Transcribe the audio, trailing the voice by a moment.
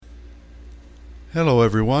Hello,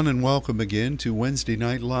 everyone, and welcome again to Wednesday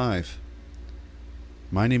Night Live.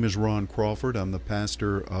 My name is Ron Crawford. I'm the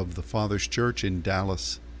pastor of the Father's Church in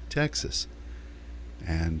Dallas, Texas.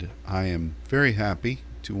 And I am very happy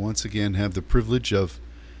to once again have the privilege of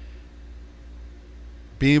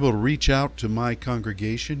being able to reach out to my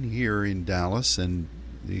congregation here in Dallas and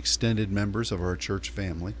the extended members of our church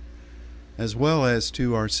family, as well as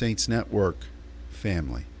to our Saints Network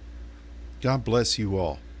family. God bless you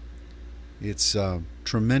all. It's a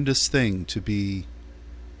tremendous thing to be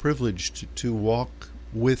privileged to walk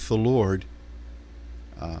with the Lord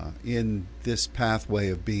in this pathway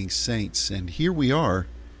of being saints. And here we are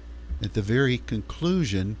at the very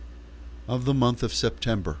conclusion of the month of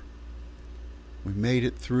September. We made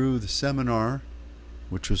it through the seminar,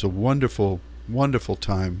 which was a wonderful, wonderful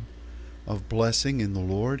time of blessing in the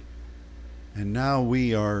Lord. And now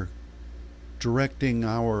we are directing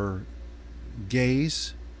our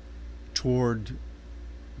gaze toward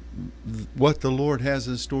what the Lord has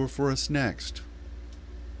in store for us next.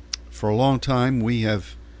 For a long time we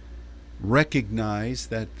have recognized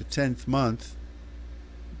that the 10th month,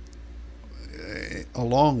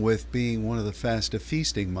 along with being one of the fast of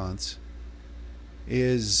feasting months,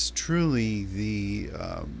 is truly the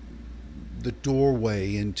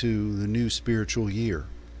doorway into the new spiritual year.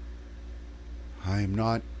 I am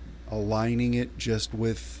not aligning it just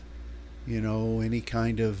with any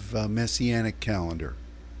kind of messianic calendar.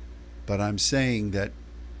 But I'm saying that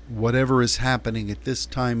whatever is happening at this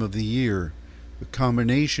time of the year, the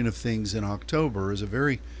combination of things in October is a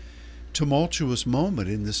very tumultuous moment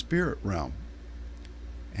in the spirit realm.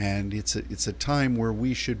 And it's a time where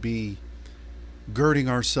we should be girding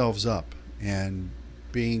ourselves up and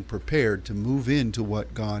being prepared to move into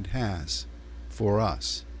what God has for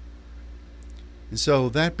us. And so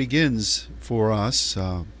that begins for us.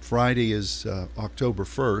 Friday is October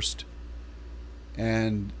 1st,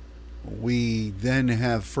 and we then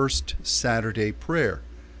have First Saturday prayer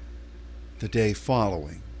the day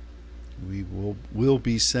following. We will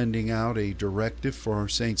be sending out a directive for our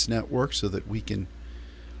Saints Network so that we can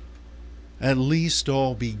at least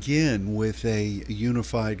all begin with a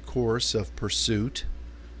unified course of pursuit.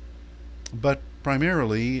 But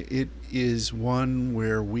primarily, it is one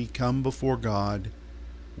where we come before God.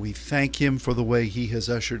 We thank Him for the way He has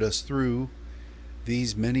ushered us through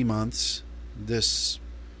these many months, this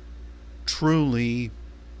truly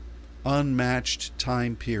unmatched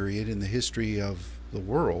time period in the history of the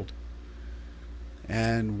world.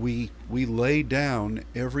 And we lay down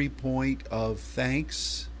every point of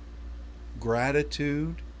thanks,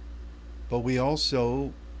 gratitude, but we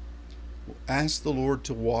also ask the Lord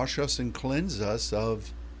to wash us and cleanse us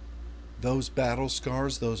of those battle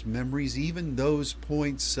scars, those memories, even those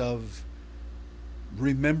points of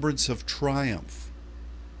remembrance of triumph.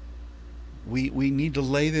 We need to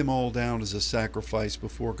lay them all down as a sacrifice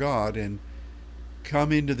before God and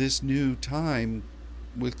come into this new time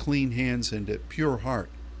with clean hands and a pure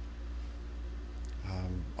heart.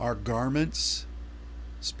 Our garments,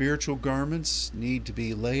 spiritual garments, need to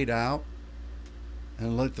be laid out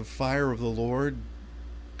and let the fire of the Lord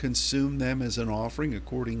consume them as an offering,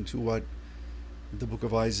 according to what the book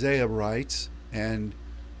of Isaiah writes. And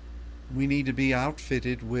we need to be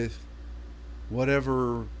outfitted with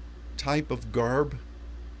whatever type of garb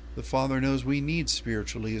the Father knows we need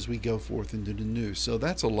spiritually as we go forth into the new. So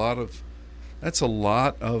that's a lot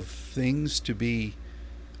of things to be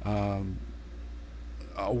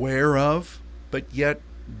aware of, but yet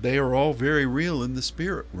they are all very real in the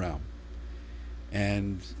spirit realm.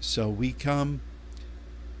 And so we come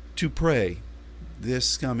to pray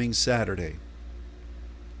this coming Saturday.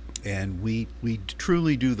 And we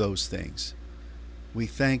truly do those things. We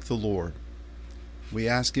thank the Lord. We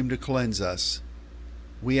ask Him to cleanse us.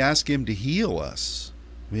 We ask Him to heal us.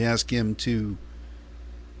 We ask Him to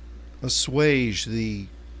assuage the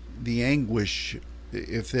anguish,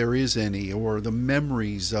 if there is any, or the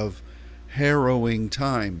memories of harrowing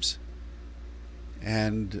times.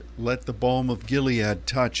 And let the balm of Gilead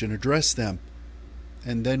touch and address them.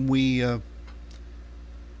 And then we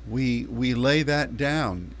lay that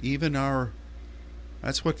down.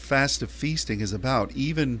 That's what fast of feasting is about.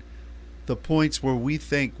 Even the points where we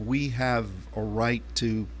think we have a right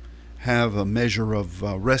to have a measure of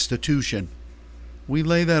restitution, we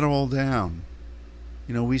lay that all down.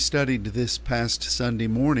 We studied this past Sunday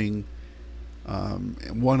morning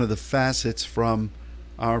one of the facets from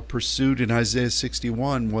our pursuit in Isaiah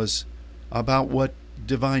 61 was about what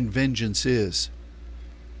divine vengeance is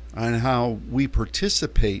and how we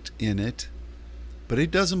participate in it, but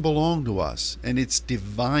it doesn't belong to us, and it's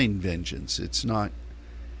divine vengeance. It's not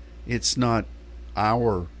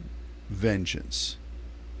our vengeance.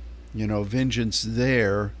 Vengeance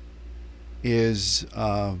there is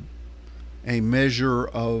a measure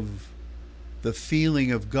of the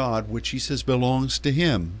feeling of God, which he says belongs to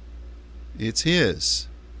him. It's his.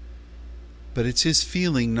 But it's his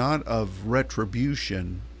feeling not of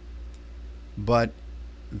retribution, but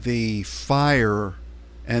the fire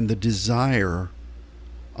and the desire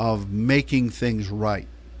of making things right.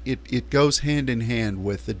 It goes hand in hand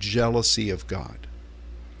with the jealousy of God.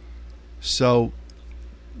 So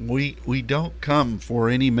we don't come for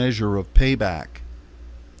any measure of payback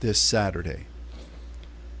this Saturday.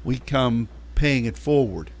 We come paying it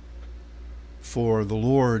forward for the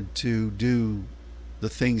Lord to do the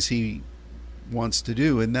things he wants to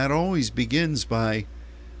do. And that always begins by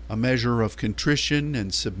a measure of contrition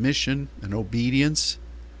and submission and obedience,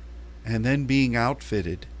 and then being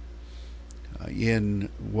outfitted in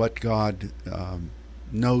what God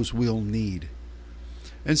knows we'll need.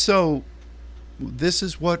 And so this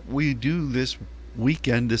is what we do this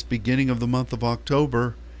weekend, this beginning of the month of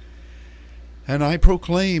October. And I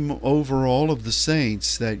proclaim over all of the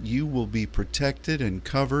saints that you will be protected and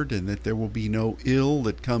covered, and that there will be no ill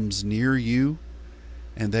that comes near you,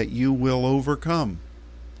 and that you will overcome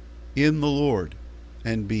in the Lord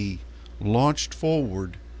and be launched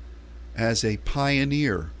forward as a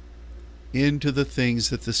pioneer into the things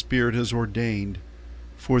that the Spirit has ordained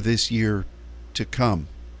for this year to come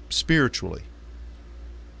spiritually.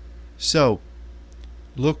 So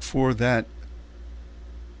look for that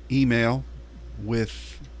email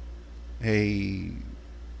with a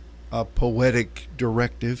poetic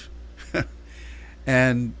directive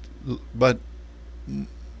but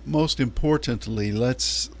most importantly,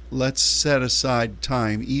 let's set aside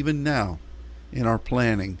time even now in our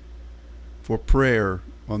planning for prayer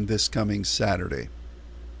on this coming Saturday.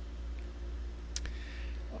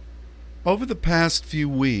 Over the past few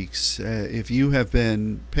weeks, if you have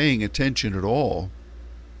been paying attention at all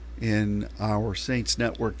in our Saints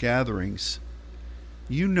Network gatherings,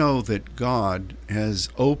 you know that God has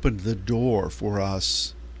opened the door for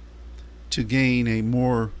us to gain a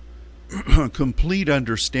more complete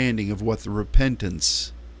understanding of what the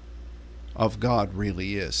repentance of God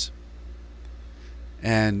really is.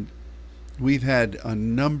 And we've had a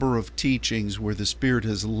number of teachings where the Spirit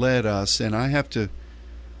has led us, and I have to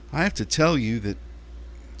tell you that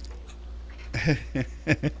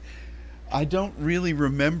I don't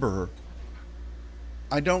remember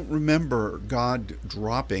God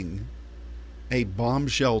dropping a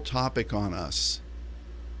bombshell topic on us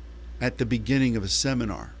at the beginning of a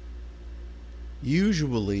seminar.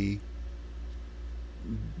 Usually,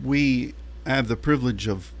 we have the privilege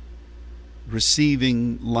of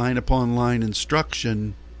receiving line upon line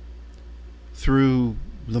instruction through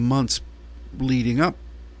the months leading up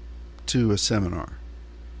to a seminar.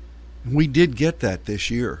 And we did get that this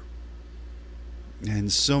year.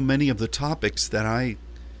 And so many of the topics that I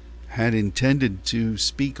had intended to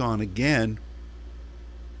speak on again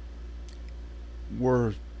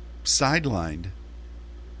were sidelined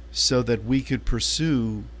so that we could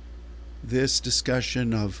pursue this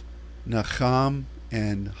discussion of Nacham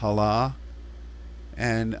and Halah.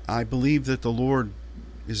 And I believe that the Lord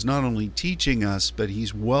is not only teaching us, but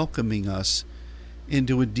He's welcoming us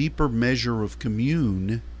into a deeper measure of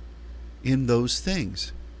commune in those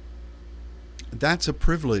things. That's a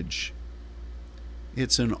privilege.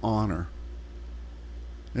 It's an honor.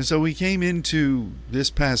 And so we came into this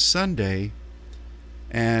past Sunday,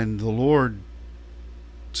 and the Lord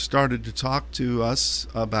started to talk to us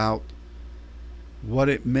about what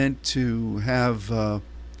it meant to have the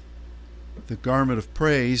garment of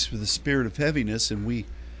praise for the spirit of heaviness, and we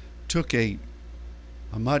took a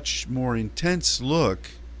much more intense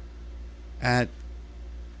look at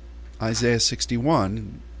Isaiah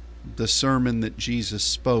 61, the sermon that Jesus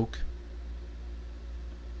spoke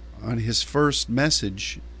on his first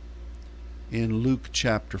message in Luke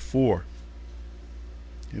chapter 4.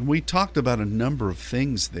 And we talked about a number of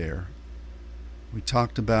things there. We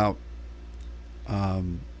talked about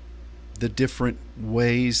the different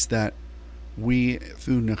ways that we,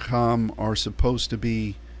 through Nacham, are supposed to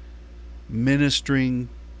be ministering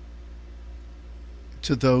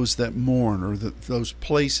to those that mourn, or those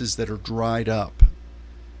places that are dried up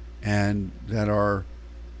and that are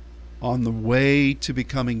on the way to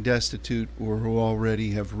becoming destitute, or who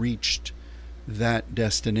already have reached that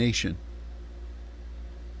destination.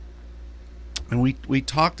 And we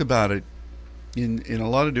talked about it in a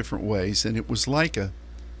lot of different ways, and it was like a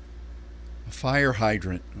fire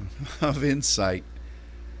hydrant of insight.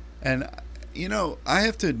 And I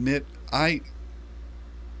have to admit, I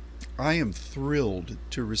am thrilled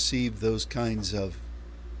to receive those kinds of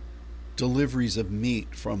deliveries of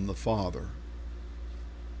meat from the Father.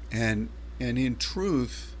 And in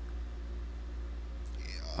truth,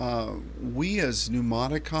 we as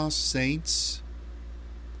pneumaticos saints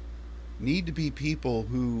need to be people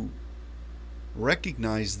who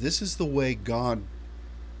recognize this is the way God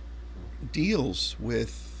deals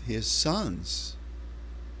with his sons.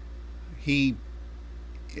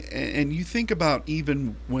 And you think about,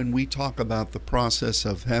 even when we talk about the process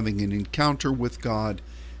of having an encounter with God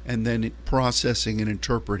and then processing and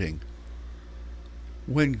interpreting.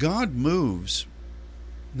 When God moves,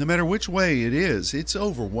 no matter which way it is, it's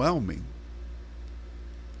overwhelming.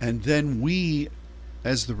 And then we,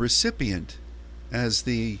 as the recipient, as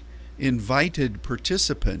the invited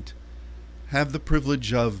participant, have the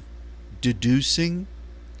privilege of deducing,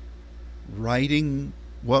 writing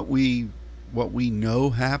what we know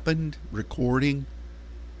happened, recording,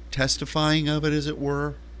 testifying of it, as it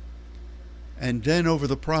were. And then over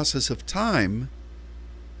the process of time,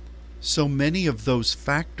 so many of those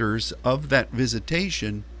factors of that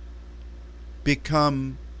visitation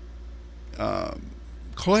become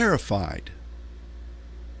clarified.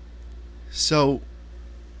 So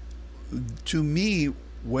to me,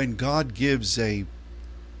 when God gives a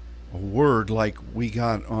word like we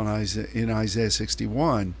got in Isaiah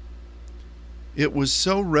 61, it was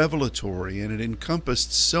so revelatory and it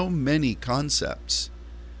encompassed so many concepts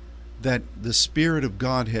that the Spirit of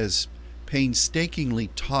God has painstakingly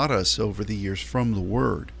taught us over the years from the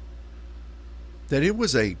Word, that it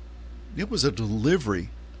was a delivery.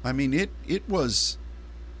 I mean, it was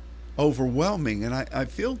overwhelming, and I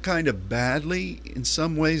feel kind of badly in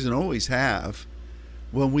some ways, and always have,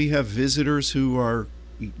 when we have visitors who are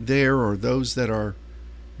there or those that are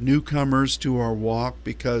newcomers to our walk,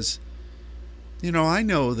 because I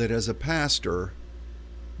know that as a pastor,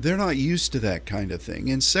 they're not used to that kind of thing.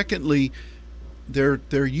 And secondly,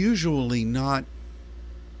 they're usually not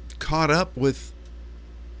caught up with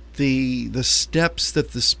the steps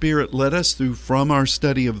that the Spirit led us through from our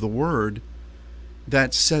study of the Word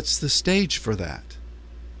that sets the stage for that.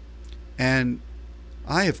 And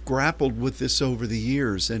I have grappled with this over the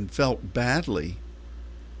years and felt badly.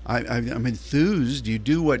 I'm enthused. You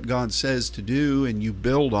do what God says to do and you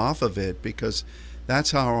build off of it, because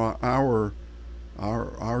that's how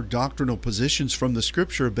our doctrinal positions from the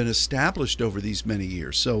Scripture have been established over these many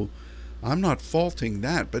years. So I'm not faulting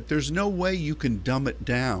that, but there's no way you can dumb it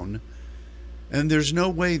down, and there's no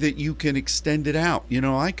way that you can extend it out.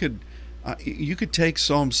 You could take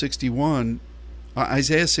Psalm 61,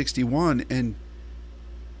 Isaiah 61, and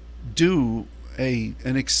do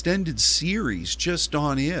an extended series just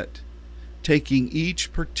on it, taking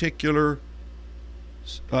each particular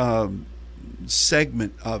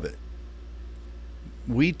segment of it.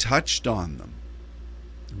 We touched on them.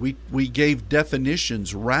 We gave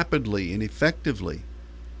definitions rapidly and effectively,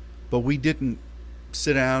 but we didn't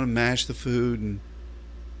sit down and mash the food and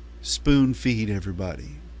spoon feed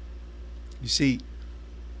everybody. You see,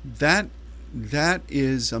 that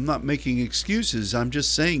is, I'm not making excuses. I'm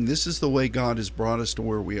just saying this is the way God has brought us to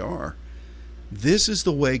where we are. This is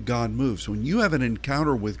the way God moves. When you have an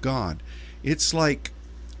encounter with God, it's like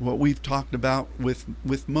what we've talked about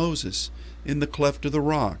with Moses in the cleft of the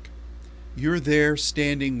rock. You're there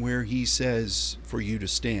standing where he says for you to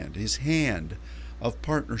stand. His hand of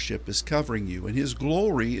partnership is covering you, and his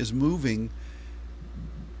glory is moving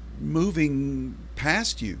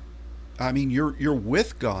past you. I mean, you're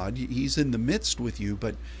with God. He's in the midst with you,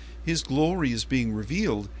 but his glory is being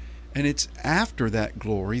revealed, and it's after that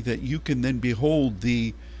glory that you can then behold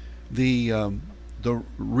the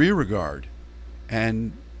rear regard.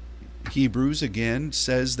 And Hebrews again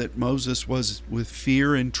says that Moses was with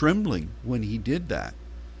fear and trembling when he did that.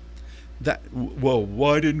 Well,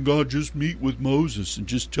 why didn't God just meet with Moses and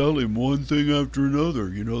just tell him one thing after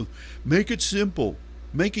another? Make it simple.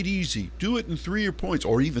 Make it easy. Do it in 3 points,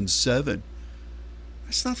 or even 7.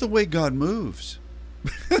 That's not the way God moves.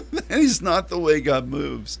 That is not the way God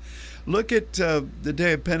moves. Look at the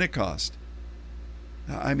day of Pentecost.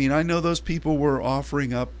 I mean, I know those people were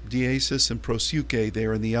offering up diesis and prosuke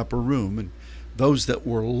there in the upper room, and those that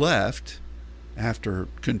were left after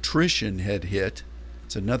contrition had hit.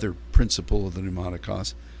 It's another principle of the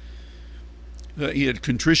pneumaticos. He had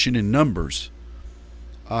contrition in numbers.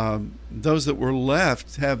 Those that were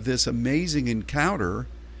left have this amazing encounter,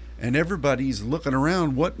 and everybody's looking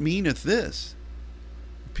around. What meaneth this?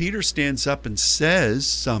 Peter stands up and says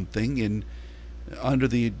something under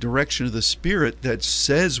the direction of the Spirit that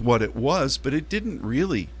says what it was, but it didn't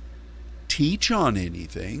really teach on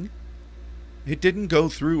anything. It didn't go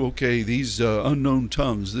through, okay, these unknown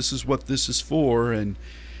tongues, this is what this is for, and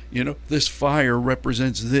this fire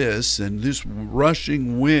represents this, and this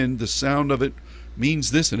rushing wind, the sound of it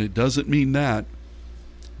means this, and it doesn't mean that.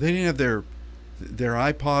 They didn't have their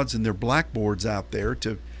iPods and their blackboards out there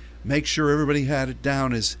to make sure everybody had it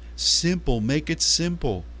down as simple. Make it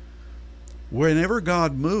simple. Whenever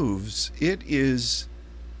God moves, it is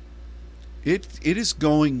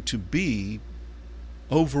going to be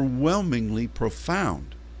overwhelmingly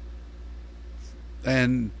profound.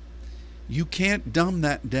 And you can't dumb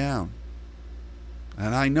that down.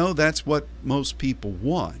 And I know that's what most people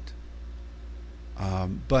want.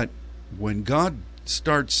 But when God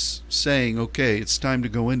starts saying, okay, it's time to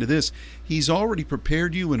go into this, He's already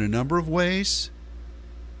prepared you in a number of ways.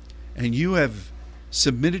 And you have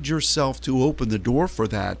submitted yourself to open the door for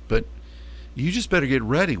that. But you just better get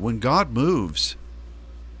ready. When God moves,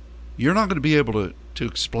 you're not going to be able to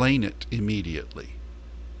explain it immediately.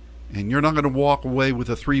 And you're not going to walk away with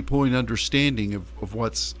a 3-point understanding of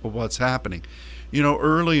what's happening.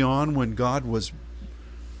 Early on when God was,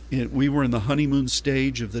 we were in the honeymoon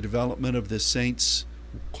stage of the development of the saints'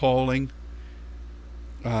 calling.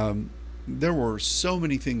 There were so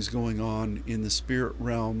many things going on in the spirit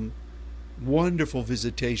realm, wonderful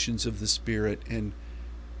visitations of the Spirit, and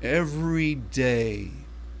every day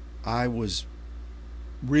I was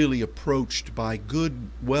really approached by good,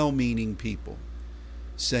 well-meaning people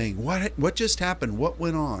saying, what just happened? What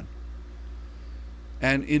went on?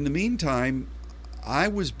 And in the meantime, I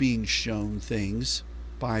was being shown things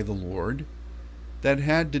by the Lord that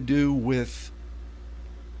had to do with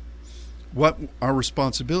what our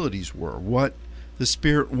responsibilities were, what the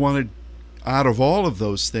Spirit wanted out of all of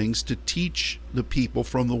those things to teach the people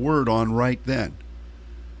from the Word on right then,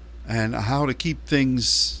 and how to keep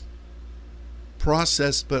things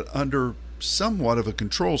processed but under somewhat of a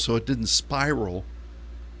control so it didn't spiral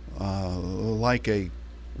like a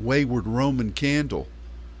wayward Roman candle.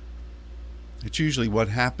 It's usually what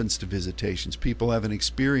happens to visitations. People have an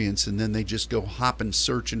experience and then they just go hopping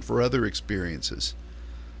searching for other experiences.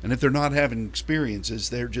 And if they're not having experiences,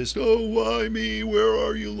 they're just, oh, why me? Where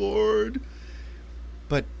are you, Lord?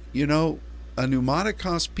 But, a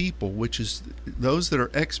pneumatikos people, which is those that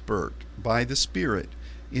are expert by the Spirit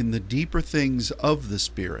in the deeper things of the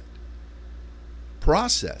Spirit,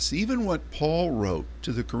 process, even what Paul wrote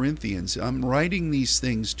to the Corinthians, I'm writing these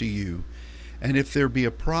things to you, and if there be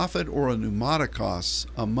a prophet or a pneumatikos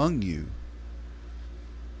among you,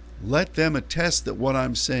 let them attest that what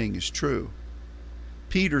I'm saying is true.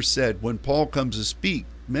 Peter said, when Paul comes to speak,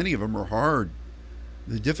 many of them are hard.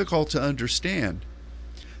 They're difficult to understand.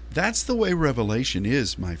 That's the way revelation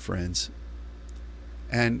is, my friends.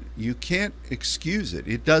 And you can't excuse it.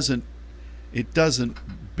 It doesn't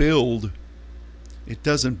build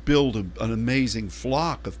an amazing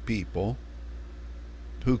flock of people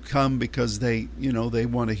who come because they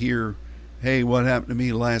want to hear, hey, what happened to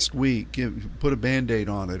me last week? Put a Band-Aid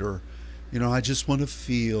on it. Or, I just want to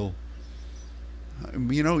feel.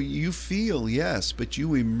 You feel, yes, but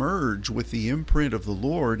you emerge with the imprint of the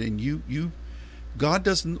Lord, and God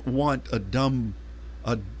doesn't want a dumb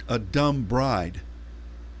bride.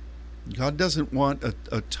 God doesn't want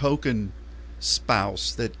a token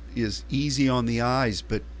spouse that is easy on the eyes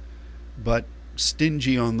but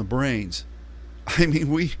stingy on the brains. I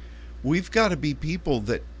mean, we've got to be people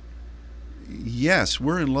that, yes,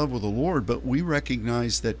 we're in love with the Lord, but we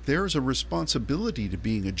recognize that there's a responsibility to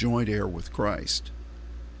being a joint heir with Christ.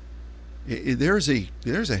 There's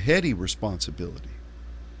a heady responsibility.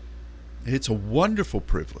 It's a wonderful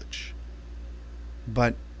privilege.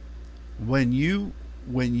 But when you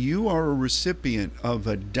are a recipient of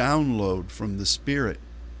a download from the Spirit,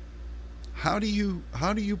 how do you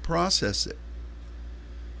process it?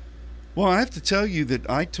 Well, I have to tell you that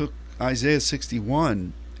I took Isaiah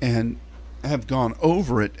 61 and have gone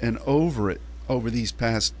over it over these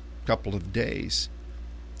past couple of days.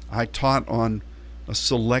 I taught on a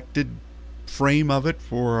selected frame of it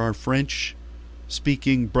for our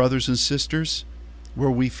French-speaking brothers and sisters,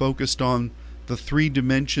 where we focused on the 3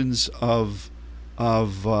 dimensions of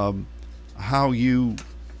how you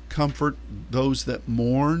comfort those that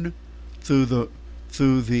mourn through the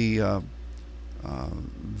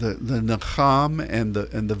Nacham and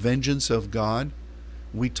the vengeance of God.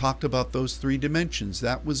 We talked about those 3 dimensions.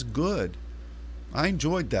 That was good. I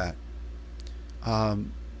enjoyed that.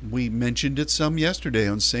 We mentioned it some yesterday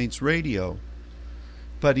on Saints Radio.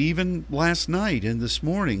 But even last night and this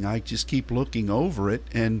morning, I just keep looking over it.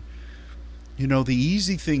 And, the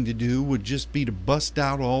easy thing to do would just be to bust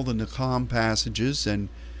out all the Nacham passages and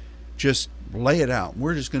just lay it out.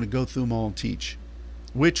 We're just going to go through them all and teach,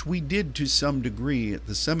 which we did to some degree at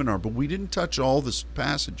the seminar, but we didn't touch all the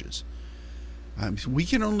passages. We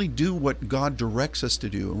can only do what God directs us to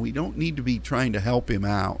do, and we don't need to be trying to help him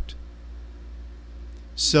out.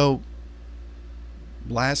 So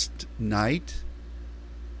last night,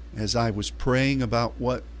 as I was praying about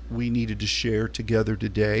what we needed to share together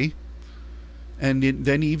today, and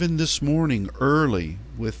then even this morning early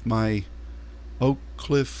with my Oak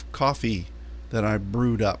Cliff coffee that I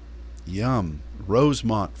brewed up, yum,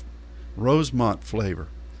 Rosemont flavor.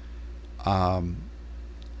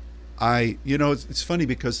 It's funny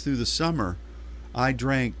because through the summer I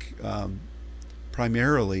drank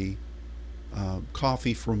primarily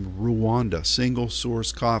coffee from Rwanda, single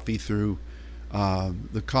source coffee through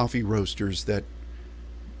the coffee roasters that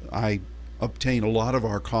I obtain a lot of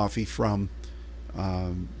our coffee from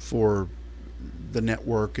for the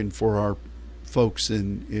network and for our folks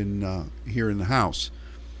in here in the house.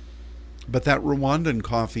 But that Rwandan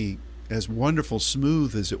coffee, as wonderful,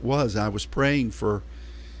 smooth as it was, I was praying for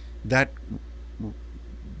that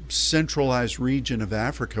centralized region of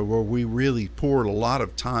Africa where we really poured a lot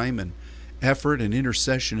of time and effort and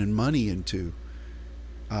intercession and money into.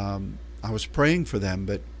 I was praying for them,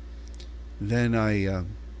 but then I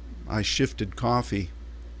shifted coffee.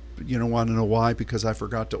 But you don't want to know why? Because I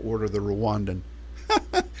forgot to order the Rwandan.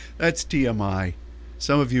 That's TMI.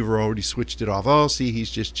 Some of you have already switched it off. Oh, see,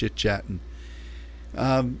 he's just chit-chatting.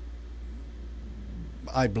 I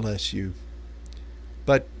bless you.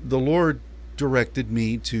 But the Lord directed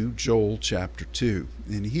me to Joel chapter 2.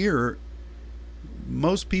 And here,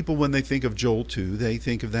 most people, when they think of Joel 2, they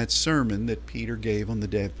think of that sermon that Peter gave on the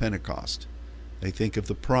day of Pentecost. They think of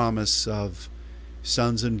the promise of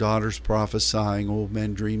sons and daughters prophesying, old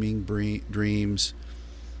men dreaming dreams,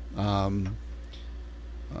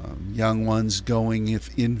 young ones going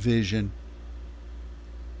in vision.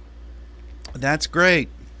 That's great.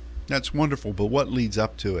 That's wonderful. But what leads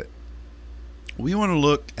up to it? We want to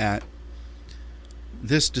look at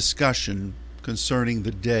this discussion concerning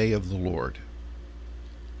the day of the Lord.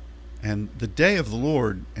 And the day of the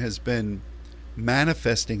Lord has been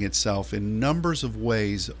manifesting itself in numbers of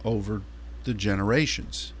ways over the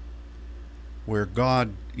generations, where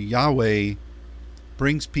God, Yahweh,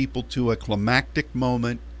 brings people to a climactic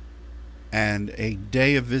moment and a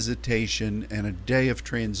day of visitation and a day of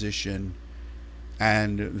transition,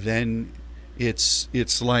 and then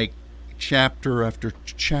it's like chapter after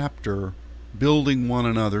chapter building one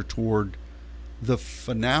another toward the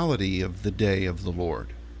finality of the day of the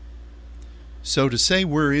Lord. So to say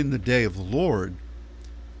we're in the day of the Lord,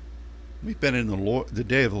 we've been in the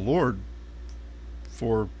day of the Lord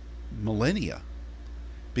for millennia,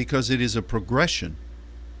 because it is a progression.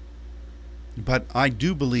 But I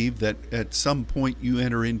do believe that at some point you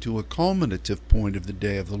enter into a culminative point of the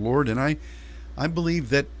day of the Lord, and I believe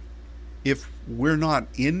that if we're not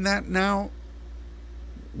in that now,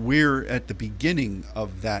 we're at the beginning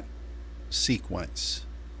of that sequence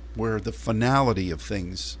where the finality of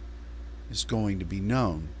things is going to be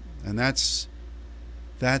known. And that's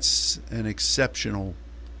an exceptional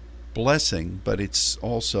blessing, but it's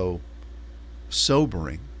also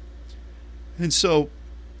sobering. And so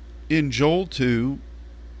in Joel 2,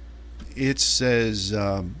 it says,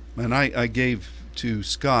 and I gave to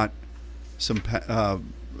Scott some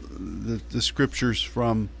the scriptures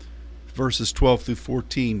from verses 12 through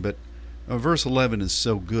 14, but verse 11 is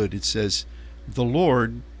so good. It says, the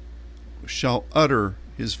Lord shall utter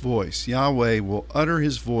his voice. Yahweh will utter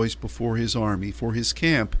his voice before his army, for his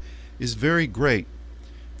camp is very great.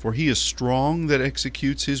 For he is strong that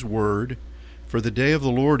executes his word. For the day of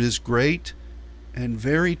the Lord is great and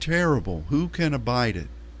very terrible. Who can abide it?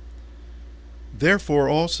 Therefore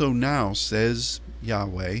also now, says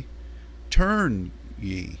Yahweh, turn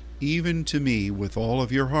ye even to me with all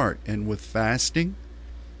of your heart, and with fasting,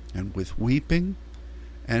 and with weeping,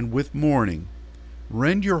 and with mourning.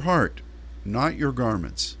 Rend your heart, not your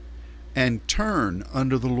garments, and turn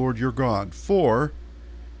unto the Lord your God, for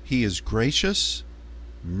he is gracious,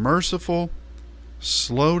 merciful,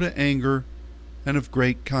 slow to anger, and of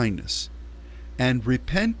great kindness, and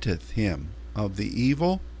repenteth him of the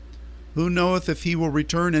evil. Who knoweth if he will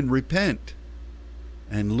return and repent,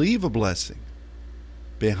 and leave a blessing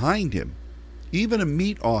behind him, even a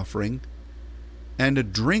meat offering and a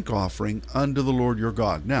drink offering unto the Lord your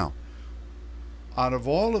God. Now, out of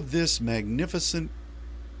all of this magnificent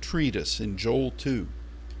treatise in Joel 2,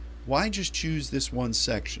 why just choose this one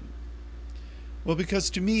section? Well,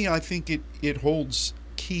 because to me, I think it holds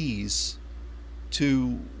keys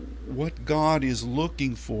to what God is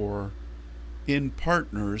looking for in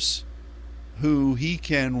partners who he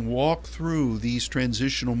can walk through these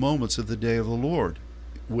transitional moments of the day of the Lord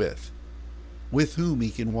with whom he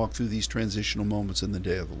can walk through these transitional moments in the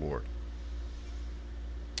day of the Lord.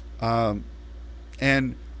 Um,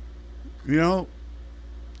 and, you know,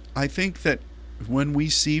 I think that when we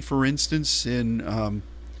see, for instance, in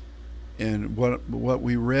what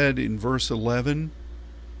we read in verse 11,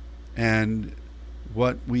 and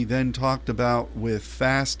what we then talked about with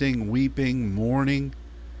fasting, weeping, mourning,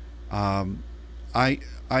 um, I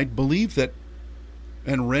believe that,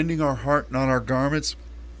 and rending our heart, not our garments,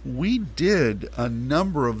 we did a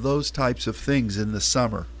number of those types of things in the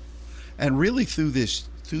summer, and really through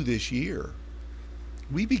this year.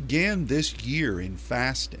 We began this year in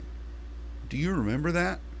fasting. Do you remember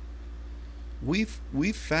that? We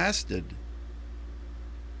fasted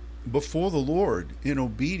before the Lord in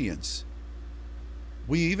obedience.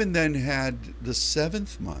 We even then had the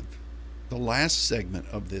 7th month, the last segment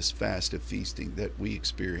of this fast of feasting that we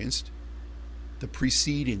experienced, the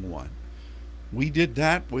preceding one. We did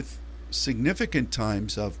that with significant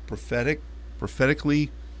times of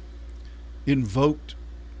prophetically invoked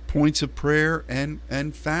points of prayer and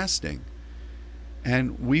fasting.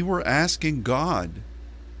 And we were asking God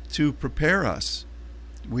to prepare us.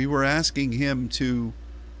 We were asking Him to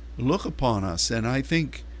look upon us. And I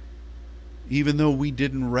think even though we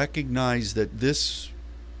didn't recognize that this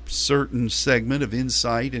certain segment of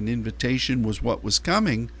insight and invitation was what was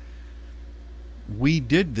coming, we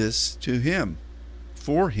did this to Him,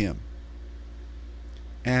 for Him.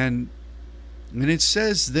 And it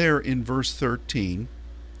says there in verse 13,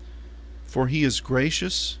 for He is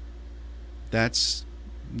gracious. That's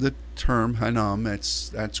the term hanam,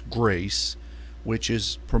 that's grace, which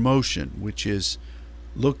is promotion, which is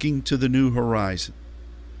looking to the new horizon.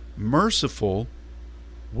 Merciful,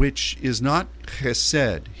 which is not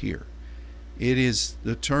chesed here. It is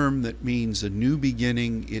the term that means a new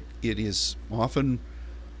beginning. It is often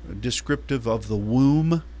descriptive of the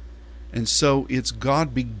womb. And so it's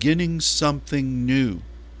God beginning something new.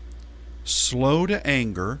 Slow to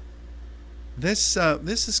anger. This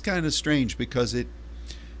is kind of strange because it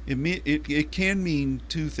can mean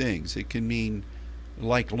two things. It can mean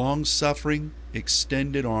like long suffering,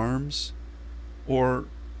 extended arms, or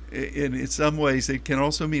in some ways it can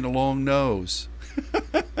also mean a long nose,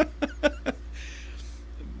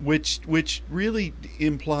 which really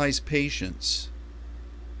implies patience.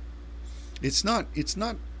 It's not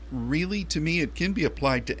really, to me, it can be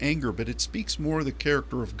applied to anger, but it speaks more of the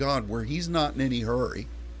character of God, where He's not in any hurry.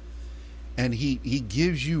 And he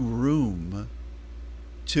gives you room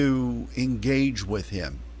to engage with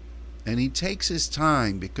Him. And He takes His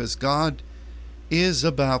time, because God is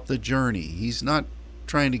about the journey. He's not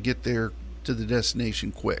trying to get there to the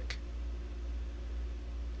destination quick.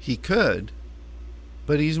 He could,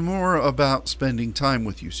 but He's more about spending time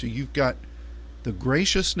with you. So you've got the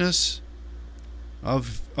graciousness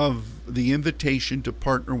of the invitation to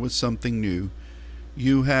partner with something new.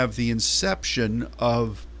 You have the inception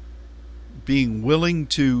of being willing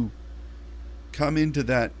to come into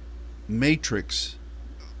that matrix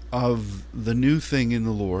of the new thing in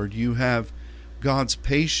the Lord. You have God's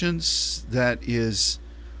patience that is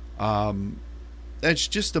that's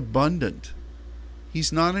just abundant.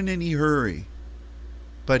 He's not in any hurry,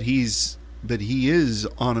 but He is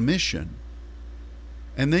on a mission.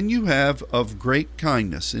 And then you have of great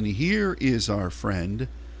kindness, and here is our friend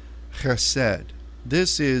chesed.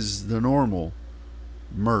 This is the normal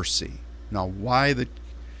mercy. Now, why the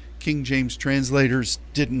King James translators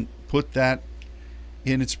didn't put that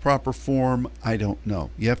in its proper form, I don't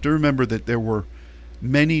know. You have to remember that there were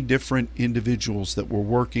many different individuals that were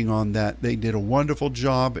working on that. They did a wonderful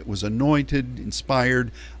job. It was anointed,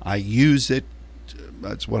 inspired. I use it.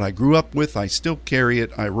 That's what I grew up with. I still carry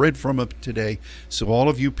it. I read from it today. So all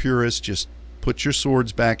of you purists, just put your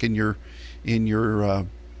swords back in your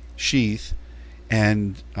sheath.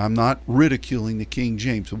 And I'm not ridiculing the King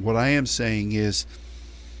James. But what I am saying is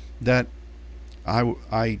that I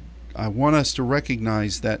want us to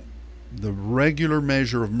recognize that the regular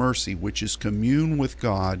measure of mercy, which is commune with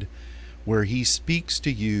God, where He speaks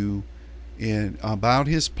to you about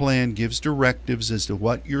His plan, gives directives as to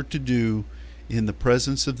what you're to do in the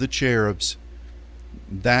presence of the cherubs,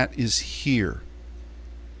 that is here.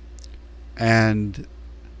 And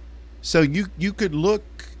so you could look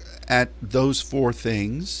at those four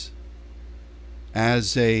things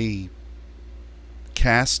as a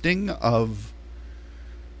casting of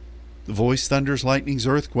the voice, thunders, lightnings,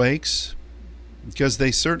 earthquakes, because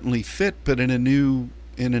they certainly fit, but in a new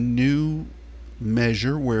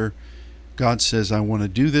measure, where God says, I want to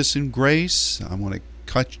do this in grace. I want to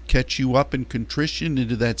catch you up in contrition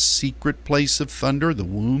into that secret place of thunder, the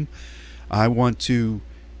womb. I want to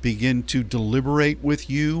begin to deliberate with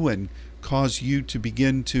you and cause you to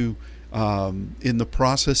begin to, in the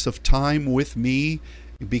process of time with me,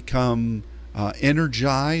 become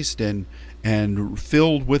energized and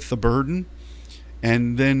filled with the burden.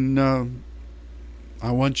 And then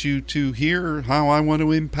I want you to hear how I want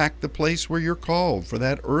to impact the place where you're called for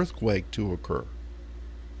that earthquake to occur.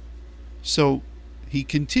 So he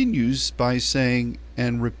continues by saying,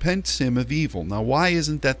 and repents him of evil. Now, why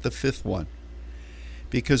isn't that the fifth one?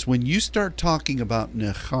 Because when you start talking about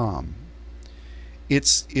Necham,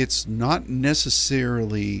 it's not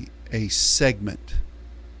necessarily a segment.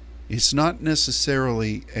 It's not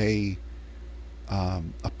necessarily a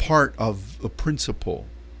part of a principle.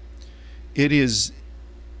 It is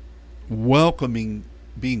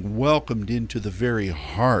being welcomed into the very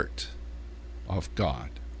heart of God,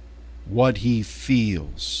 what he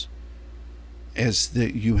feels, as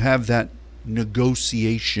that you have that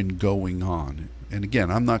negotiation going on. And again,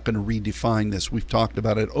 I'm not going to redefine this. We've talked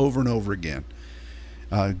about it over and over again.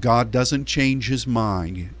 God doesn't change his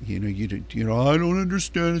mind. You know, I don't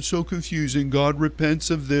understand. It's so confusing. God repents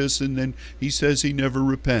of this, and then he says he never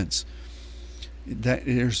repents.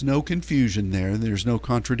 There's no confusion there. There's no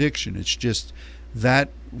contradiction. It's just that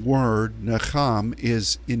word, Necham,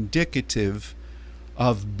 is indicative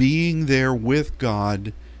of being there with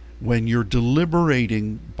God when you're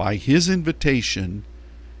deliberating by his invitation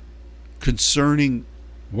concerning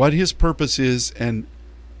what his purpose is and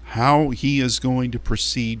how he is going to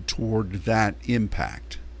proceed toward that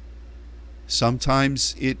impact.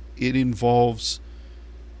 Sometimes it involves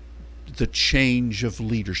the change of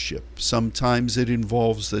leadership. Sometimes it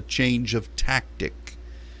involves the change of tactic.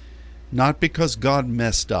 Not because God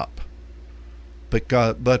messed up,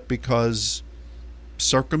 but because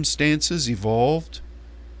circumstances evolved,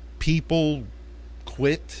 people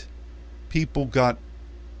quit, people got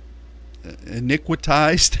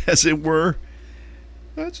iniquitized, as it were.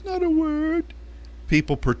 That's not a word.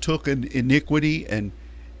 People partook in iniquity, and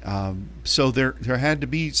so there had to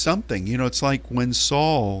be something. You know, it's like when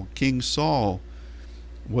King Saul,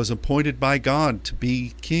 was appointed by God to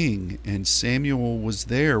be king, and Samuel was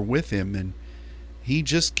there with him, and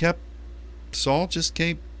Saul just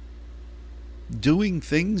kept doing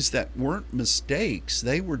things that weren't mistakes.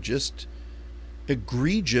 They were just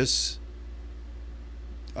egregious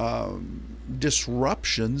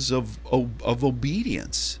disruptions of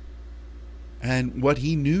obedience and what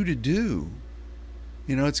he knew to do.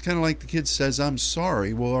 You know, it's kind of like the kid says, I'm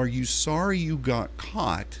sorry. Well, are you sorry you got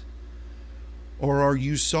caught, or are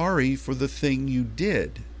you sorry for the thing you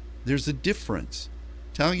did? There's a difference.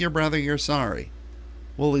 Tell your brother you're sorry.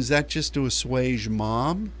 Well, is that just to assuage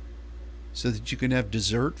mom so that you can have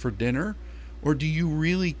dessert for dinner? Or do you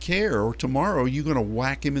really care? Or tomorrow you're going to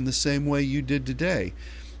whack him in the same way you did today?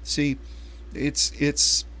 See, this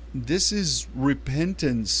is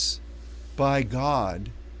repentance by God,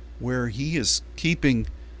 where he is keeping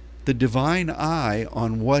the divine eye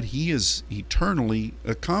on what he is eternally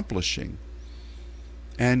accomplishing.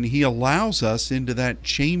 And he allows us into that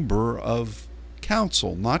chamber of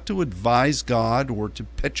counsel, not to advise God or to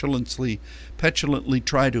petulantly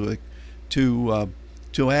try to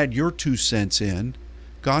add your 2 cents in.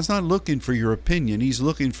 God's not looking for your opinion. He's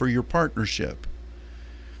looking for your partnership.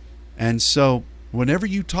 And so whenever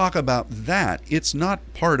you talk about that, it's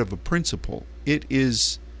not part of a principle. It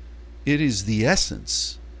is the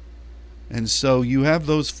essence. And so you have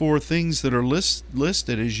those 4 things that are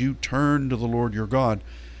listed as you turn to the Lord your God.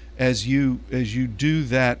 As you do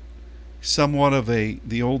that, somewhat of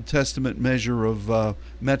the Old Testament measure of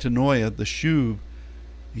metanoia, the shub,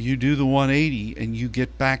 you do the 180 and you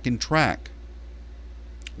get back in track.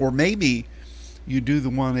 Or maybe you do the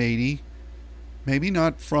 180, maybe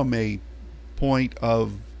not from a point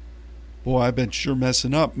of, boy, I've been sure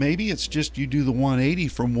messing up. Maybe it's just you do the 180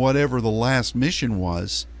 from whatever the last mission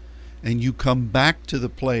was, and you come back to the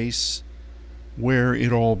place where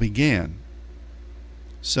it all began.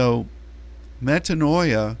 So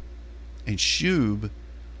metanoia and shub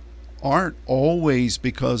aren't always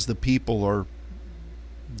because the people are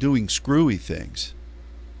doing screwy things.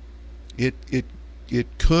 It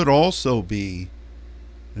could also be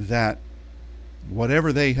that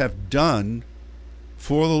whatever they have done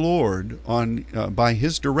for the Lord on by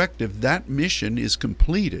his directive, that mission is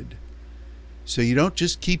completed. So you don't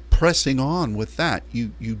just keep pressing on with that.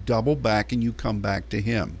 You double back and you come back to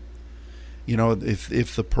him. You know, if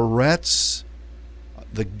the Peretz,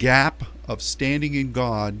 the gap of standing in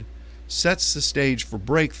God, sets the stage for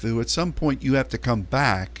breakthrough, at some point you have to come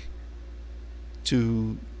back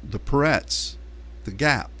to the Peretz, the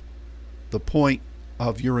gap, the point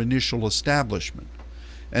of your initial establishment.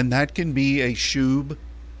 And that can be a shub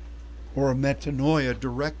or a metanoia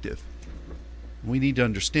directive. We need to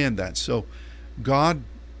understand that. So God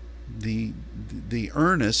the the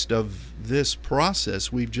earnest of this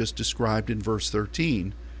process we've just described in verse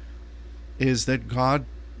 13 is that God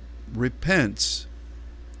repents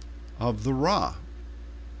of the Ra,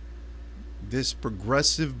 this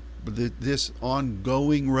progressive, this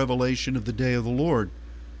ongoing revelation of the day of the Lord.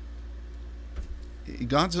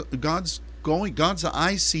 God's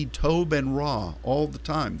I see Tob and Ra all the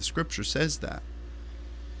time. The scripture says that.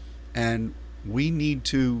 And we need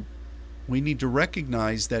to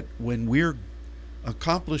recognize that when we're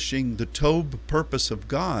accomplishing the Tob purpose of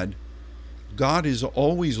God, God is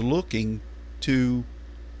always looking to,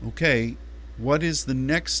 okay, what is the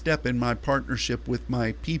next step in my partnership with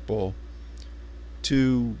my people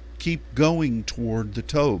to keep going toward the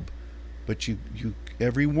Tob? But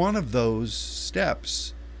every one of those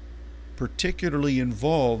steps particularly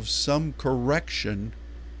involves some correction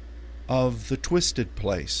of the twisted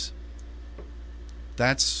place.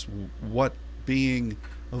 That's what being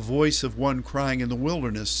a voice of one crying in the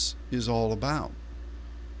wilderness is all about.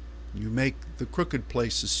 You make the crooked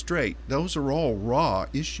places straight. Those are all raw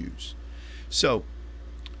issues. So,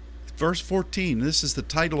 verse 14, this is the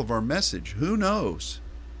title of our message. Who knows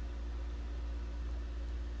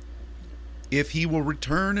if he will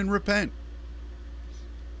return and repent?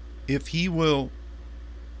 If he will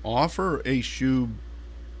offer a shub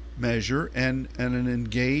measure and an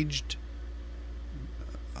engaged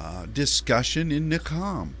discussion in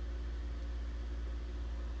Nikam.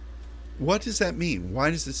 What does that mean?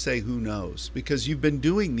 Why does it say who knows? Because you've been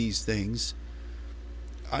doing these things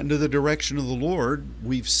under the direction of the Lord.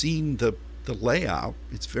 We've seen the layout.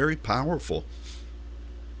 It's very powerful.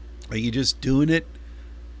 Are you just doing it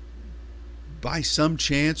by some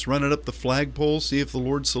chance, running up the flagpole, see if the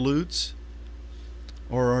Lord salutes?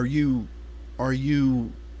 Or are you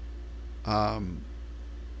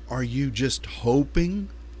just hoping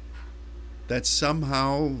that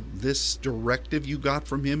somehow this directive you got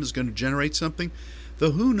from him is going to generate something?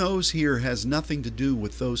 The who knows here has nothing to do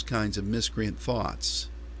with those kinds of miscreant thoughts.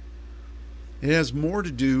 It has more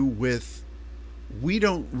to do with, we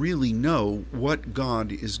don't really know what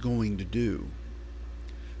God is going to do.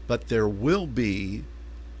 But there will be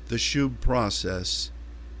the shub process,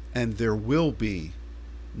 and there will be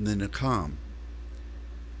the Nakam.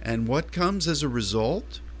 And what comes as a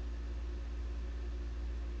result?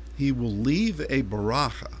 He will leave a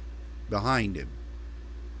baracha behind him.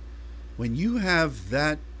 When you have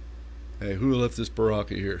that, hey, who left this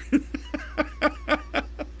baracha here?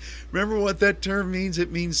 Remember what that term means?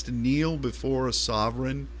 It means to kneel before a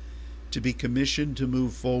sovereign, to be commissioned to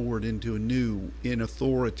move forward into in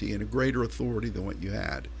authority, in a greater authority than what you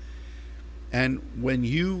had. And when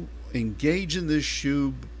you engage in this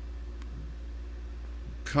shub,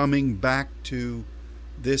 coming back to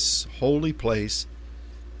this holy place,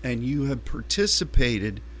 and you have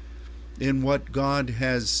participated in what God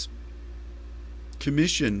has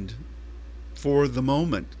commissioned for the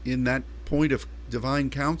moment, in that point of divine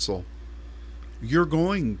counsel, you're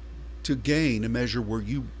going to gain a measure where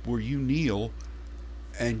you kneel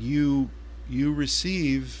and you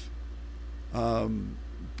receive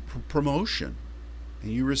promotion,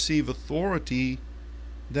 and you receive authority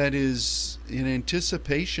that is in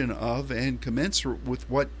anticipation of and commensurate with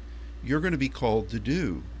what you're going to be called to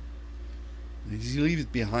do. As he leaves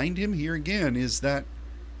behind him, here again is that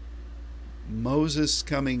Moses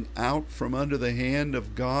coming out from under the hand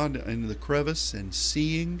of God in the crevice and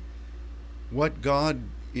seeing what God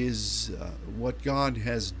has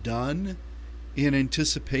done in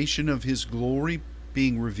anticipation of his glory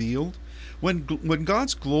being revealed. When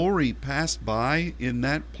God's glory passed by in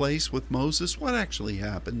that place with Moses, what actually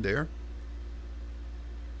happened there?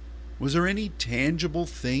 Was there any tangible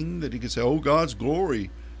thing that he could say, oh, God's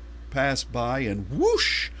glory passed by and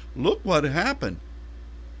whoosh, look what happened?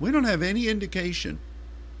 We don't have any indication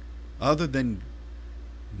other than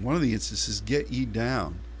one of the instances, get ye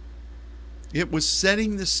down. It was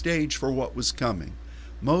setting the stage for what was coming.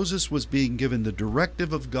 Moses was being given the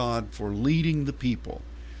directive of God for leading the people.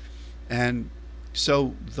 And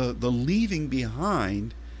so the leaving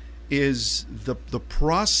behind is the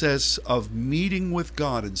process of meeting with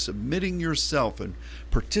God and submitting yourself and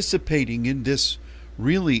participating in this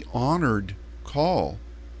really honored call.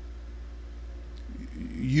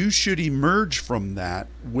 You should emerge from that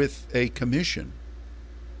with a commission.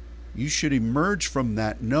 You should emerge from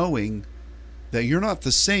that knowing that you're not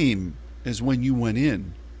the same as when you went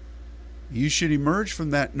in. You should emerge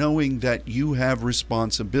from that knowing that you have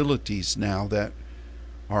responsibilities now that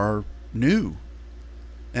are new,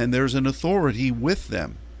 and there's an authority with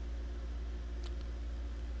them.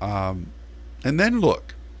 And then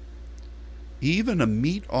look, even a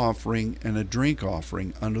meat offering and a drink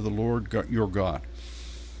offering unto the Lord your God.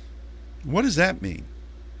 What does that mean?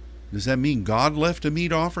 Does that mean God left a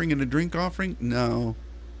meat offering and a drink offering? No.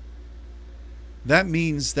 That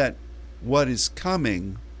means that what is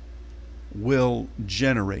coming will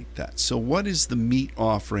generate that. So what is the meat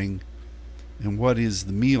offering and what is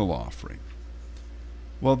the meal offering?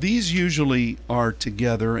 Well, these usually are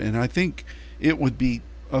together, and I think it would be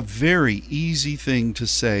a very easy thing to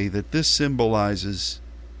say that this symbolizes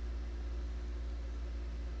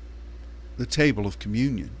the table of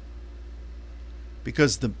communion.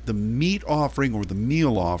 Because the meat offering or the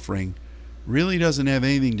meal offering really doesn't have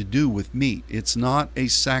anything to do with meat. It's not a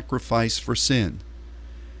sacrifice for sin.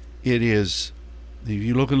 It is, if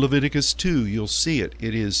you look at Leviticus 2, you'll see it.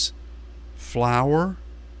 It is flour,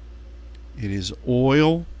 it is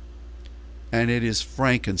oil, and it is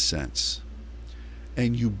frankincense.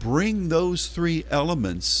 And you bring those three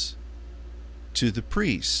elements to the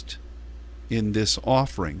priest in this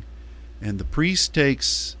offering. And the priest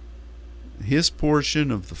takes his portion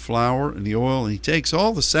of the flour and the oil, and he takes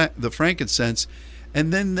all the frankincense,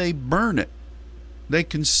 and then they burn it. They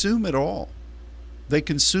consume it all. They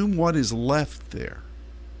consume what is left there.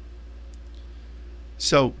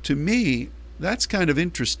 So to me, that's kind of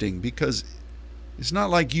interesting, because it's not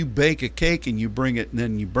like you bake a cake and you bring it and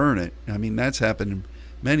then you burn it. I mean, that's happened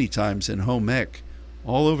many times in home ec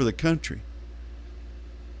all over the country,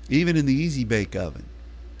 even in the Easy Bake Oven.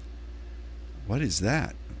 What is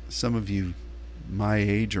that? Some of you my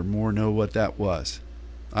age or more know what that was.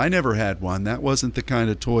 I never had one. That wasn't the kind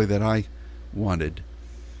of toy that I wanted.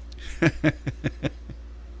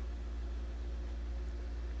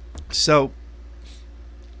 So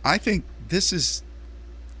I think this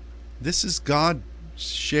is God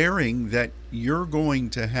sharing that you're going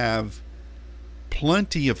to have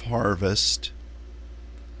plenty of harvest.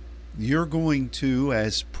 You're going to,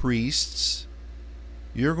 as priests,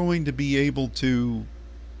 you're going to be able to,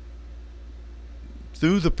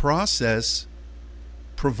 through the process,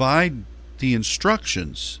 provide the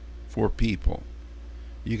instructions for people.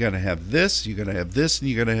 You got to have this, you got to have this, and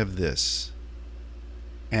you got to have this.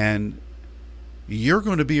 And you're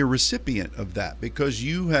going to be a recipient of that because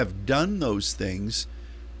you have done those things.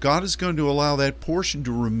 God is going to allow that portion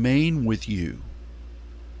to remain with you.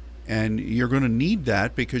 And you're going to need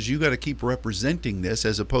that because you got to keep representing this,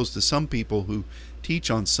 as opposed to some people who teach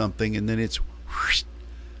on something and then it's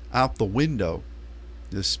out the window.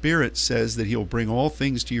 The Spirit says that He'll bring all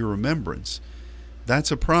things to your remembrance.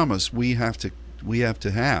 That's a promise we have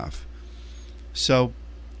to have. So,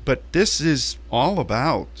 but this is all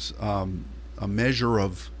about a measure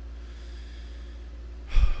of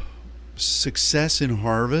success in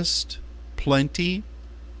harvest, plenty,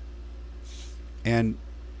 and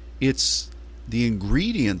it's the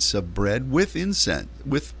ingredients of bread with incense,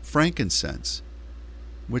 with frankincense,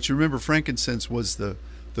 which, remember, frankincense was the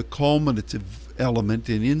culminative element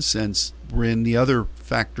in incense, wherein the other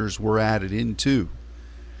factors were added into.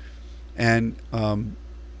 And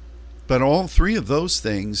but all three of those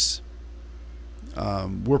things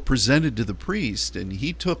were presented to the priest, and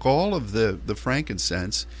he took all of the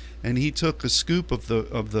frankincense, and he took a scoop of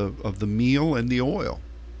the meal and the oil.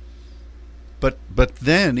 But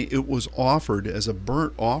then it was offered as a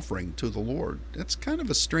burnt offering to the Lord. That's kind of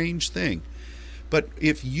a strange thing. But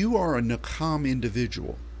if you are a Nakam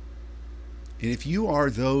individual, and if you are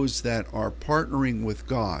those that are partnering with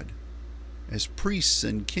God as priests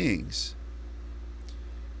and kings,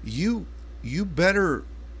 you better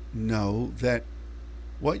know that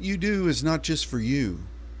what you do is not just for you.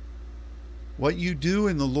 What you do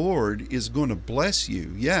in the Lord is going to bless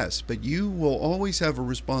you, yes, but you will always have a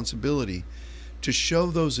responsibility to show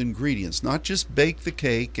those ingredients, not just bake the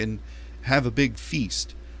cake and have a big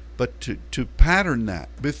feast, but to pattern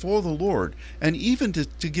that before the Lord, and even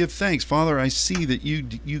to give thanks. Father, I see that you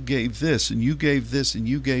gave this, and you gave this, and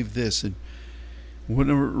you gave this, and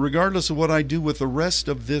regardless of what I do with the rest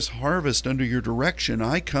of this harvest under your direction,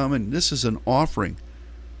 I come, and this is an offering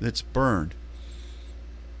that's burned.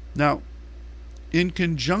 Now, in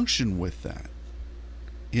conjunction with that,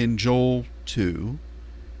 in Joel 2,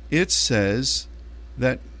 it says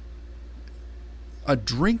that a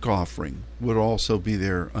drink offering would also be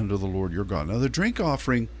there under the Lord your God. Now, the drink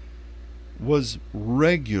offering was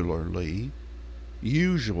regularly,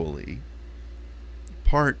 usually,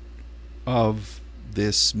 part of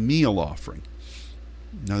this meal offering.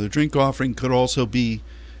 Now, the drink offering could also be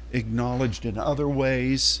acknowledged in other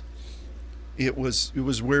ways. It was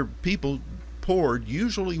where people poured,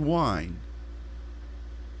 usually wine.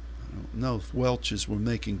 I don't know if Welch's were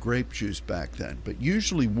making grape juice back then, but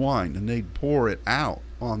usually wine, and they'd pour it out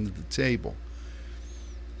on the table.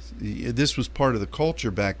 This was part of the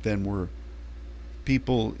culture back then, where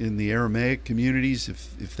people in the Aramaic communities,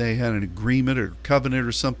 if they had an agreement or covenant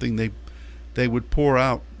or something, they would pour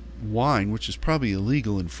out wine, which is probably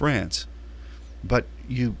illegal in France, but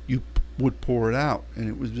you would pour it out, and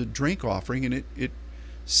it was a drink offering, and it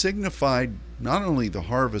signified not only the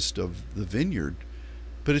harvest of the vineyard,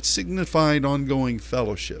 but it signified ongoing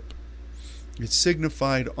fellowship. It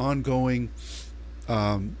signified ongoing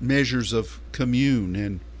measures of commune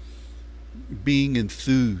and being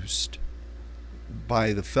enthused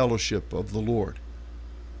by the fellowship of the Lord.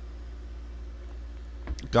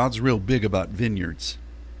 God's real big about vineyards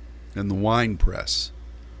and the wine press.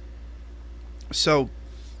 So,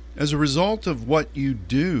 as a result of what you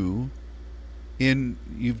do,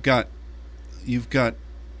 you've got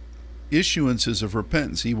issuances of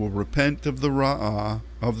repentance. He will repent of the ra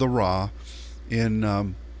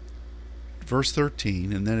in verse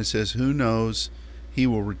 13, and then it says, "Who knows? He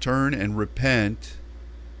will return and repent."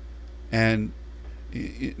 And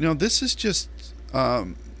this is just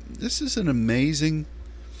this is an amazing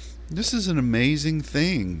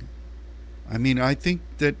thing. I mean, I think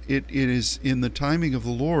that it is in the timing of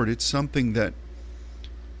the Lord. It's something that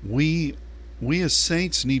we as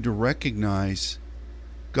saints need to recognize.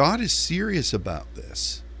 God is serious about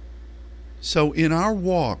this. So in our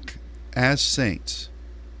walk as saints,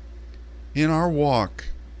 in our walk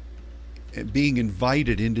being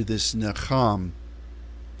invited into this Necham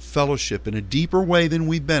fellowship in a deeper way than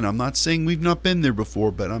we've been. I'm not saying we've not been there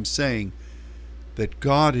before, but I'm saying that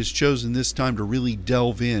God has chosen this time to really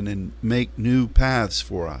delve in and make new paths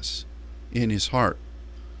for us in His heart.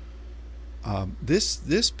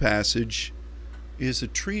 This passage is a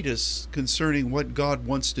treatise concerning what God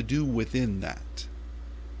wants to do within that,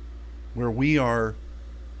 where we are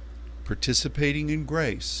participating in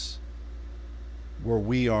grace, where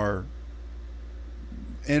we are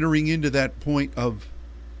entering into that point of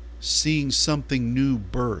seeing something new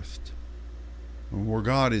birthed, where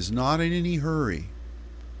God is not in any hurry.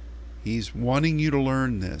 He's wanting you to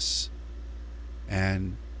learn this.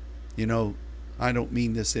 And, I don't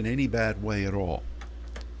mean this in any bad way at all.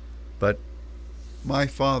 But my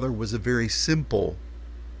father was a very simple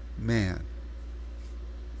man.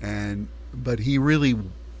 But he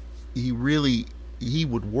would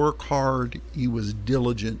work hard. He was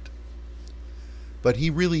diligent. But he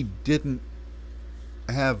really didn't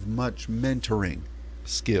have much mentoring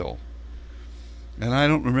skill. And I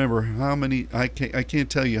don't remember how many, I can't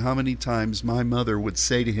tell you how many times my mother would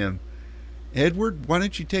say to him, "Edward, why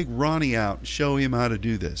don't you take Ronnie out and show him how to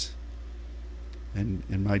do this?" And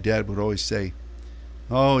my dad would always say,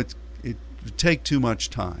 "Oh, it would take too much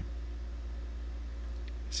time."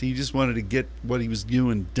 So he just wanted to get what he was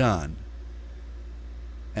doing done.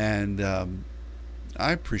 And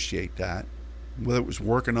I appreciate that, whether it was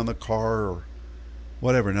working on the car or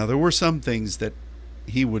whatever. Now, there were some things that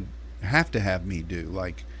he would have to have me do,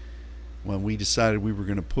 like when we decided we were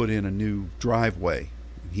going to put in a new driveway.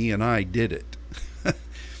 He and I did it.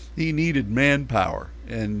 He needed manpower,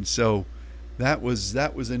 and so that was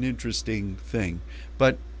an interesting thing.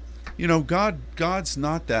 But God's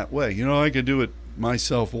not that way. I could do it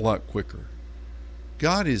myself a lot quicker.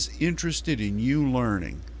 God is interested in you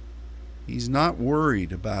learning. He's not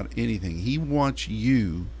worried about anything. He wants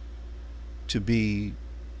you to be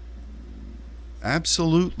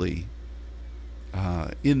absolutely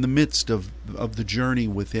in the midst of the journey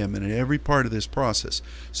with Him and in every part of this process.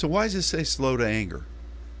 So why does it say slow to anger?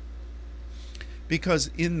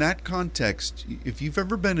 Because in that context, if you've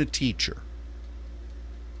ever been a teacher,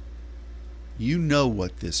 you know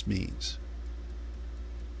what this means.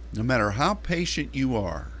 No matter how patient you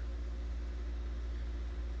are,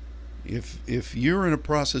 if you're in a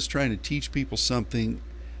process trying to teach people something,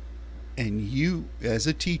 and you, as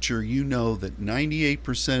a teacher, you know that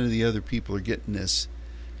 98% of the other people are getting this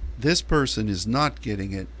person is not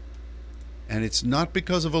getting it, and it's not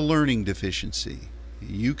because of a learning deficiency.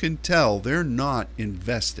 You can tell they're not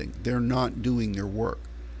investing. They're not doing their work.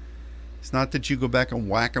 It's not that you go back and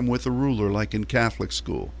whack them with a ruler like in Catholic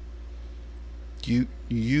school. You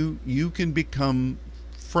can become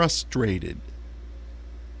frustrated.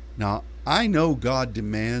 Now, I know God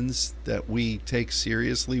demands that we take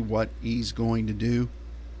seriously what He's going to do,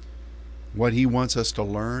 what He wants us to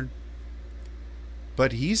learn.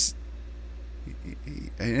 But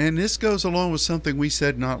and this goes along with something we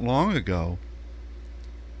said not long ago.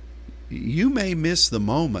 You may miss the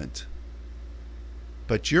moment,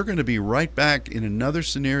 but you're going to be right back in another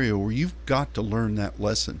scenario where you've got to learn that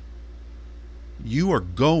lesson. You are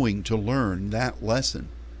going to learn that lesson,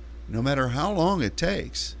 no matter how long it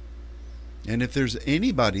takes. And if there's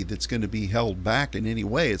anybody that's going to be held back in any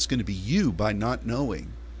way, it's going to be you, by not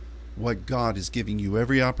knowing what God is giving you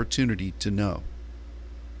every opportunity to know.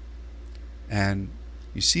 And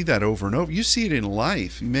you see that over and over. You see it in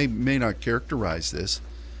life. You may not characterize this.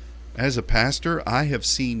 As a pastor, I have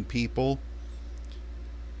seen people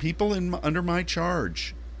under my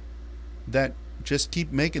charge that just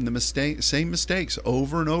keep making the same mistakes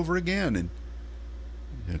over and over again. And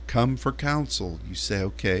you come for counsel. You say,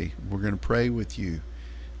 okay, we're going to pray with you.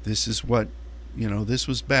 This is what, this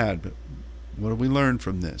was bad, but what do we learn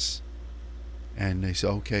from this? And they say,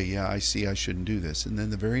 okay, yeah, I see I shouldn't do this. And then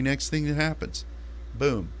the very next thing that happens,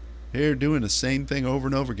 boom, they're doing the same thing over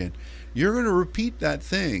and over again. You're going to repeat that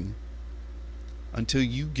thing until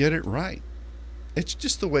you get it right. It's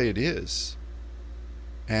just the way it is.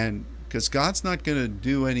 And because God's not going to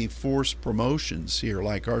do any forced promotions here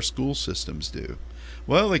like our school systems do.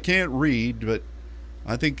 Well, they can't read, but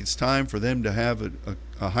I think it's time for them to have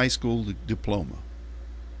a high school diploma.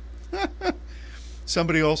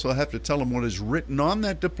 Somebody also have to tell them what is written on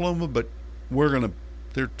that diploma, but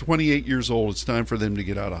they're 28 years old. It's time for them to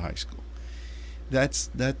get out of high school.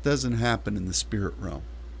 That doesn't happen in the spirit realm.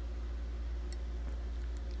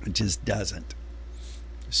 It just doesn't.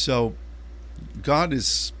 So God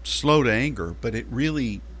is slow to anger, but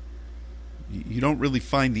you don't really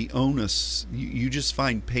find the onus. You just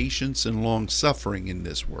find patience and long suffering in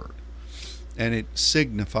this word. And it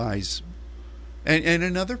signifies, and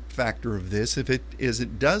another factor of this, if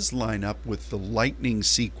it does line up with the lightning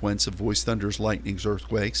sequence of voice, thunders, lightnings,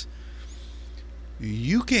 earthquakes,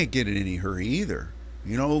 you can't get in any hurry either.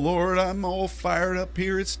 Lord, I'm all fired up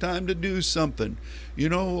here. It's time to do something. I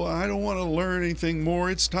don't want to learn anything more.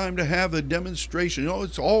 It's time to have a demonstration.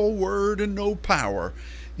 It's all word and no power.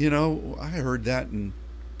 I heard that in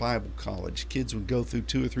Bible college. Kids would go through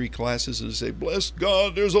 2 or 3 classes and say, bless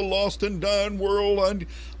God, there's a lost and dying world.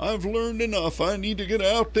 I've learned enough. I need to get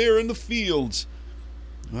out there in the fields.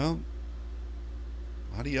 Well,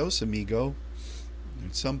 adios, amigo.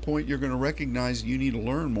 At some point, you're going to recognize you need to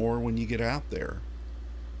learn more when you get out there.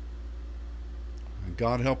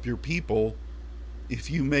 God help your people if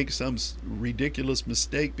you make some ridiculous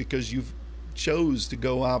mistake because you've chose to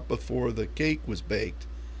go out before the cake was baked.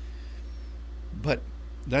 But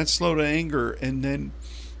that's slow to anger, and then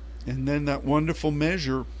that wonderful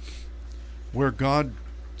measure where God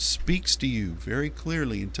speaks to you very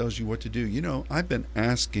clearly and tells you what to do. I've been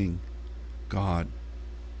asking God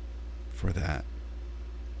for that.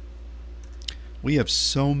 We have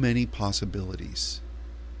so many possibilities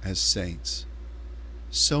as saints.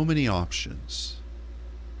 So many options,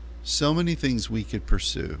 so many things we could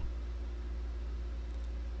pursue,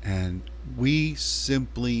 and we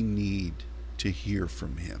simply need to hear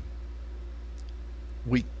from Him.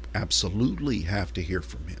 We absolutely have to hear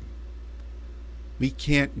from Him. We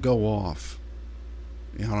can't go off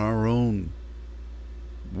on our own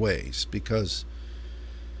ways, because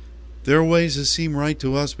there are ways that seem right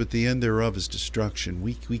to us, but the end thereof is destruction.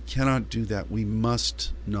 We cannot do that. We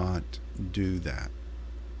must not do that.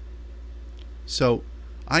 So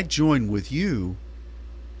I join with you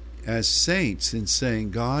as saints in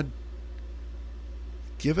saying, God,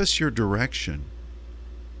 give us your direction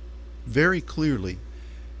very clearly,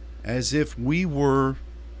 as if we were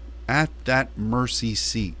at that mercy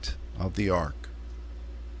seat of the ark.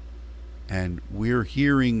 And we're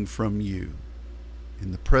hearing from you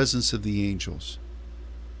in the presence of the angels.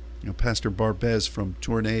 Pastor Barbez from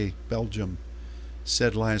Tournai, Belgium,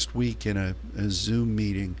 said last week in a Zoom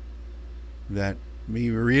meeting that he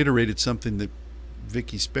reiterated something that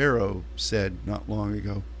Vicky Sparrow said not long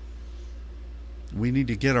ago. We need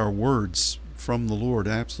to get our words from the Lord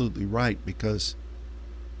absolutely right, because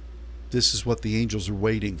this is what the angels are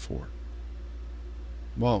waiting for.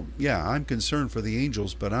 Well, yeah, I'm concerned for the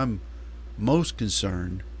angels, but I'm most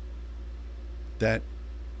concerned that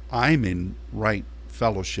I'm in right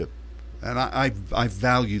fellowship. And I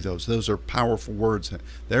value those. Those are powerful words.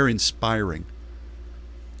 They're inspiring.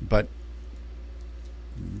 But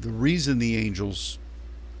the reason the angels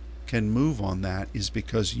can move on that is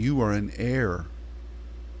because you are an heir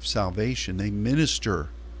of salvation. They minister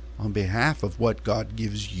on behalf of what God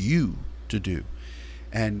gives you to do.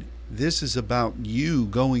 And this is about you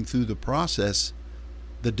going through the process,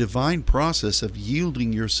 the divine process of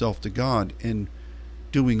yielding yourself to God and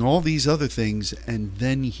doing all these other things, and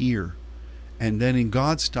then here. And then in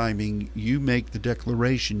God's timing, you make the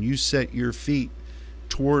declaration. You set your feet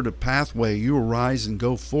toward a pathway. You arise and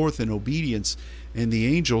go forth in obedience, and the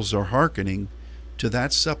angels are hearkening to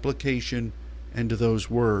that supplication and to those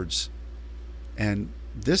words. And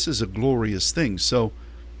this is a glorious thing. So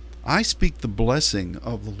I speak the blessing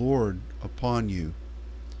of the Lord upon you.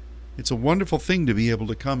 It's a wonderful thing to be able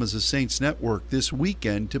to come as a Saints Network this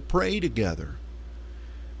weekend to pray together,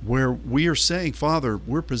 where we are saying, Father,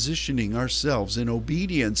 we're positioning ourselves in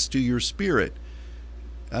obedience to your Spirit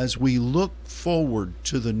as we look forward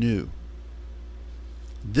to the new.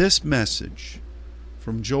 This message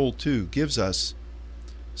from Joel 2 gives us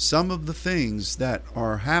some of the things that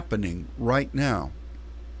are happening right now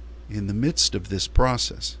in the midst of this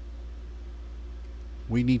process.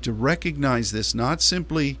 We need to recognize this not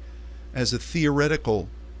simply as a theoretical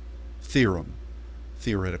theorem,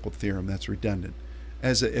 that's redundant,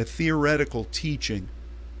 as a theoretical teaching,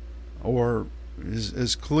 or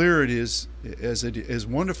as clear it is, as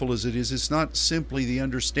wonderful as it is, it's not simply the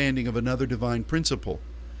understanding of another divine principle,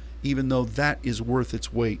 even though that is worth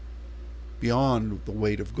its weight, beyond the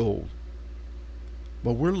weight of gold.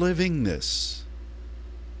 But we're living this.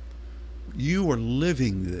 You are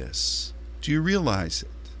living this. Do you realize it?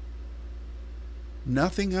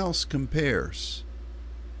 Nothing else compares.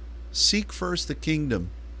 Seek first the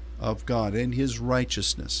kingdom of God and his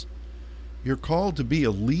righteousness. You're called to be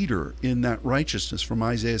a leader in that righteousness from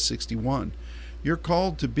Isaiah 61. You're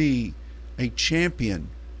called to be a champion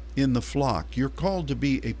in the flock. You're called to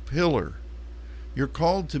be a pillar. You're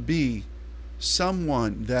called to be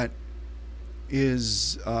someone that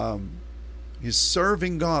is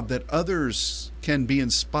serving God, that others can be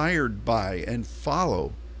inspired by and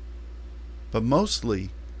follow. But mostly,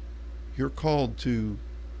 you're called to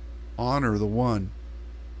honor the one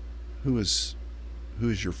who is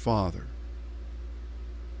your Father.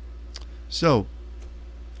 So,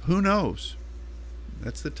 who knows?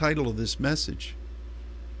 That's the title of this message.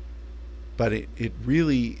 But it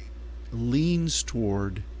really leans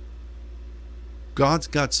toward God's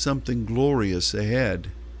got something glorious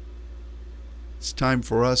ahead. It's time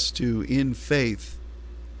for us to, in faith,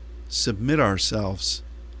 submit ourselves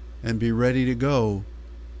and be ready to go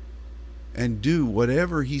and do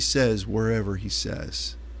whatever he says, wherever he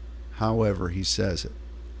says, however he says it.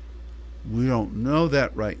 We don't know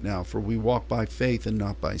that right now, for we walk by faith and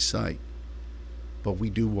not by sight. But we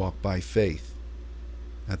do walk by faith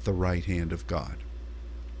at the right hand of God.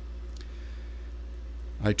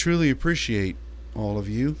 I truly appreciate all of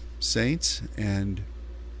you, saints, and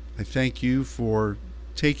I thank you for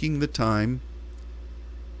taking the time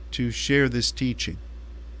to share this teaching.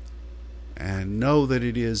 And know that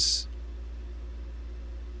it is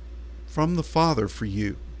from the Father for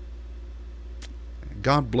you.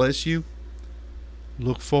 God bless you.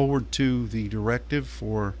 Look forward to the directive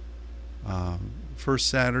for first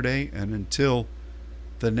Saturday. And until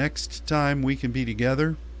the next time we can be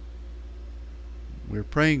together, we're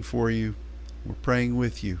praying for you. We're praying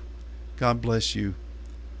with you. God bless you.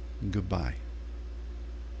 And goodbye.